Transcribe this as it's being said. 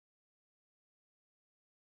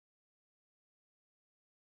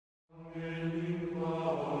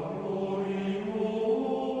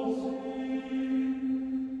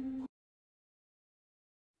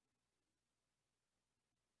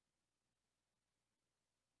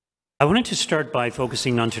I wanted to start by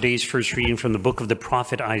focusing on today's first reading from the book of the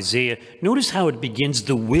prophet Isaiah. Notice how it begins: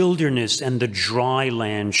 the wilderness and the dry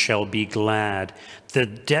land shall be glad. The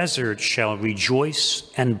desert shall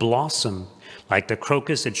rejoice and blossom. Like the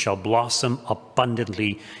crocus, it shall blossom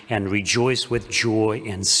abundantly and rejoice with joy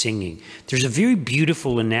and singing. There's a very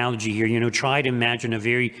beautiful analogy here. Try to imagine a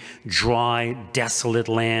very dry, desolate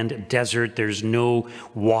land, desert. There's no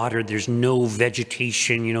water. There's no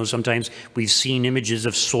vegetation. Sometimes we've seen images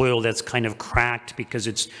of soil that's kind of cracked because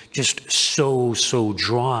it's just so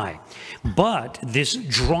dry. But this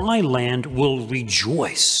dry land will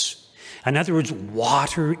rejoice. In other words,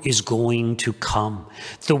 water is going to come.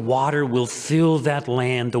 The water will fill that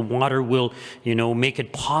land. The water will, make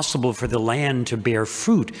it possible for the land to bear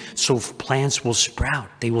fruit. So plants will sprout.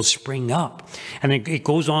 They will spring up. And it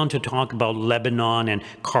goes on to talk about Lebanon and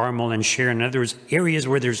Carmel and Sharon. In other words, areas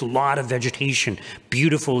where there's a lot of vegetation,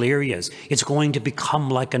 beautiful areas. It's going to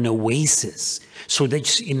become like an oasis. So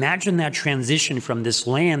just imagine that transition from this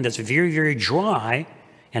land that's very, very dry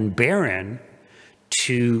and barren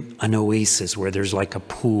to an oasis where there's like a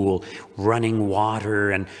pool, running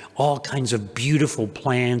water, and all kinds of beautiful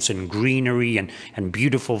plants and greenery and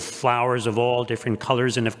beautiful flowers of all different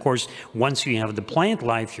colors. And of course, once you have the plant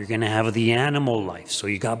life, you're going to have the animal life. So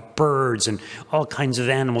you got birds and all kinds of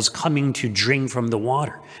animals coming to drink from the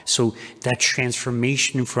water. So that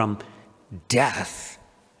transformation from death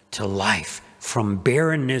to life, from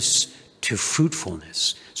barrenness to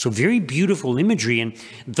fruitfulness. So very beautiful imagery, and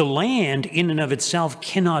the land in and of itself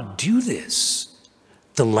cannot do this.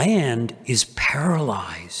 The land is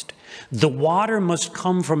paralyzed. The water must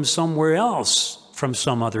come from somewhere else, from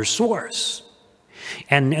some other source.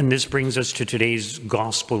 And this brings us to today's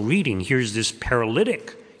gospel reading. Here's this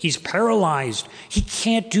paralytic. He's paralyzed. He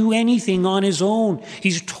can't do anything on his own.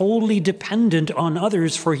 He's totally dependent on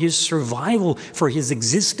others for his survival, for his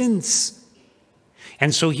existence.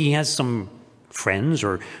 And so he has some friends,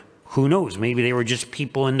 or who knows, maybe they were just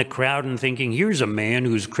people in the crowd and thinking, here's a man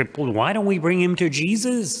who's crippled. Why don't we bring him to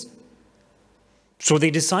Jesus? So they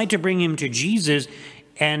decide to bring him to Jesus,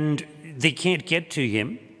 and they can't get to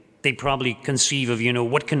him. They probably conceive of,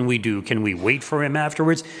 what can we do? Can we wait for him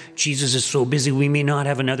afterwards? Jesus is so busy, we may not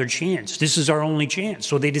have another chance. This is our only chance.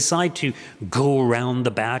 So they decide to go around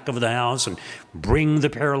the back of the house and bring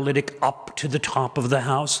the paralytic up to the top of the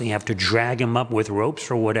house. They have to drag him up with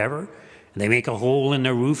ropes or whatever. And they make a hole in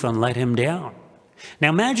the roof and let him down. Now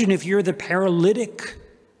imagine if you're the paralytic.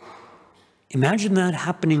 Imagine that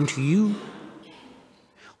happening to you.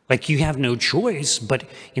 Like you have no choice, but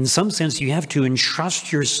in some sense you have to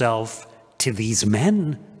entrust yourself to these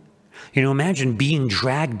men. Imagine being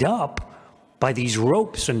dragged up by these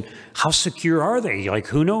ropes, and how secure are they? Like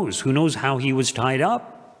who knows? Who knows how he was tied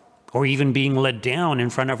up? Or even being let down in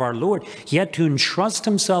front of our Lord. He had to entrust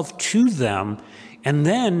himself to them, and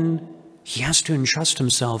then he has to entrust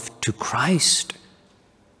himself to Christ.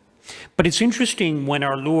 But it's interesting when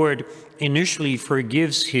our Lord initially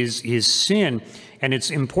forgives his sin, and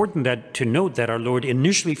it's important to note that our Lord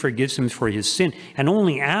initially forgives him for his sin, and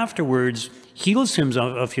only afterwards heals him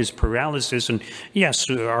of his paralysis. And yes,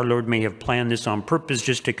 our Lord may have planned this on purpose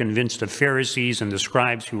just to convince the Pharisees and the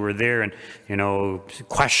scribes who were there and,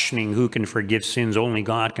 questioning who can forgive sins. Only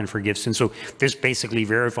God can forgive sins. So this basically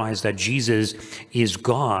verifies that Jesus is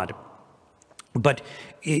God. But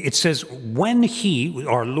it says, when he,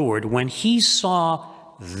 our Lord, when he saw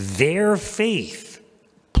their faith,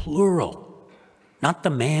 plural, not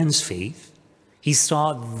the man's faith, he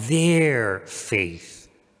saw their faith.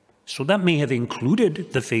 So that may have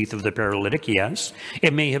included the faith of the paralytic, yes.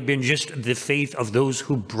 It may have been just the faith of those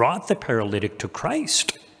who brought the paralytic to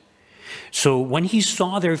Christ. So when he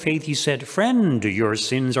saw their faith, he said, "Friend, your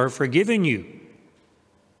sins are forgiven you."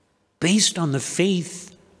 Based on the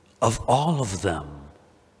faith of all of them.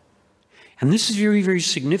 And this is very, very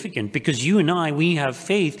significant, because you and I, we have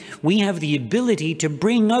faith. We have the ability to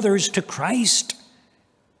bring others to Christ.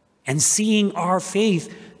 And seeing our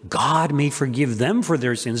faith, God may forgive them for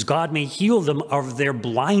their sins. God may heal them of their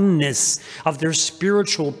blindness, of their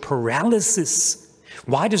spiritual paralysis.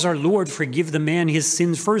 Why does our Lord forgive the man his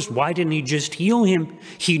sins first? Why didn't he just heal him?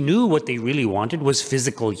 He knew what they really wanted was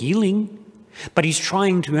physical healing. But he's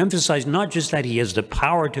trying to emphasize not just that he has the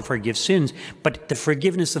power to forgive sins, but the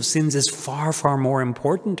forgiveness of sins is far, far more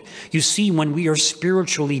important. You see, when we are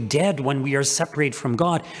spiritually dead, when we are separated from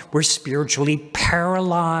God, we're spiritually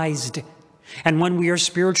paralyzed. And when we are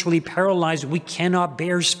spiritually paralyzed, we cannot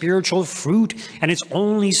bear spiritual fruit. And it's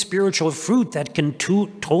only spiritual fruit that can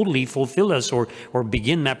totally fulfill us or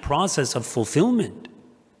begin that process of fulfillment.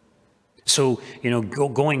 So,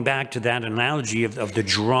 going back to that analogy of the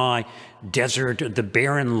dry desert, the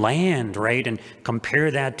barren land, right? And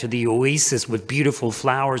compare that to the oasis with beautiful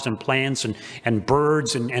flowers and plants and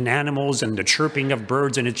birds and animals and the chirping of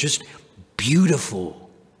birds. And it's just beautiful.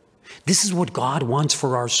 This is what God wants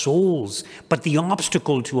for our souls. But the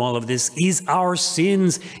obstacle to all of this is our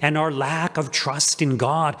sins and our lack of trust in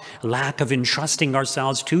God, lack of entrusting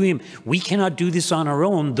ourselves to Him. We cannot do this on our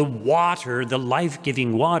own. The water, the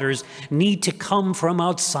life-giving waters, need to come from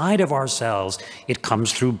outside of ourselves. It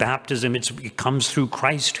comes through baptism. It comes through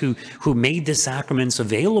Christ who made the sacraments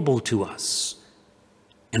available to us.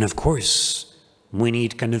 And of course, we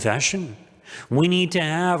need confession. We need to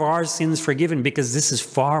have our sins forgiven, because this is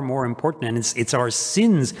far more important. And it's our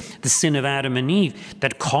sins, the sin of Adam and Eve,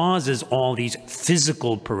 that causes all these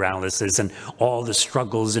physical paralysis and all the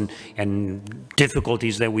struggles and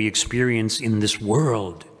difficulties that we experience in this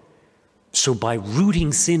world. So by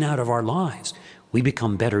rooting sin out of our lives, we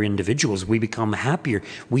become better individuals. We become happier.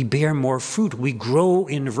 We bear more fruit. We grow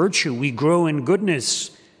in virtue. We grow in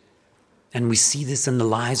goodness. And we see this in the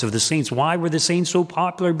lives of the saints. Why were the saints so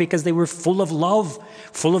popular? Because they were full of love,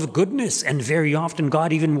 full of goodness, and very often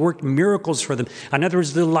God even worked miracles for them. In other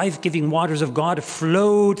words, the life-giving waters of God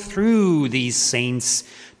flowed through these saints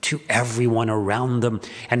to everyone around them.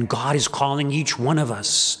 And God is calling each one of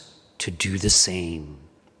us to do the same,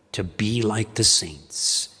 to be like the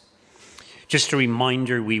saints. Just a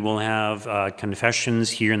reminder, we will have confessions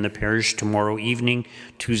here in the parish tomorrow evening,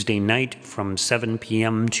 Tuesday night from 7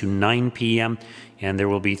 p.m. to 9 p.m. And there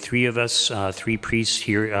will be three of us, three priests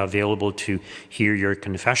here available to hear your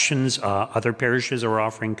confessions. Other parishes are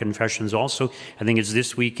offering confessions also. I think it's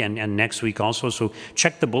this week and next week also. So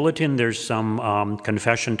check the bulletin. There's some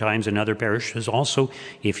confession times in other parishes also,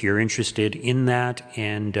 if you're interested in that.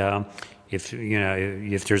 And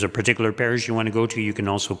if there's a particular parish you want to go to, you can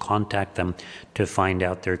also contact them to find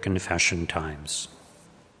out their confession times.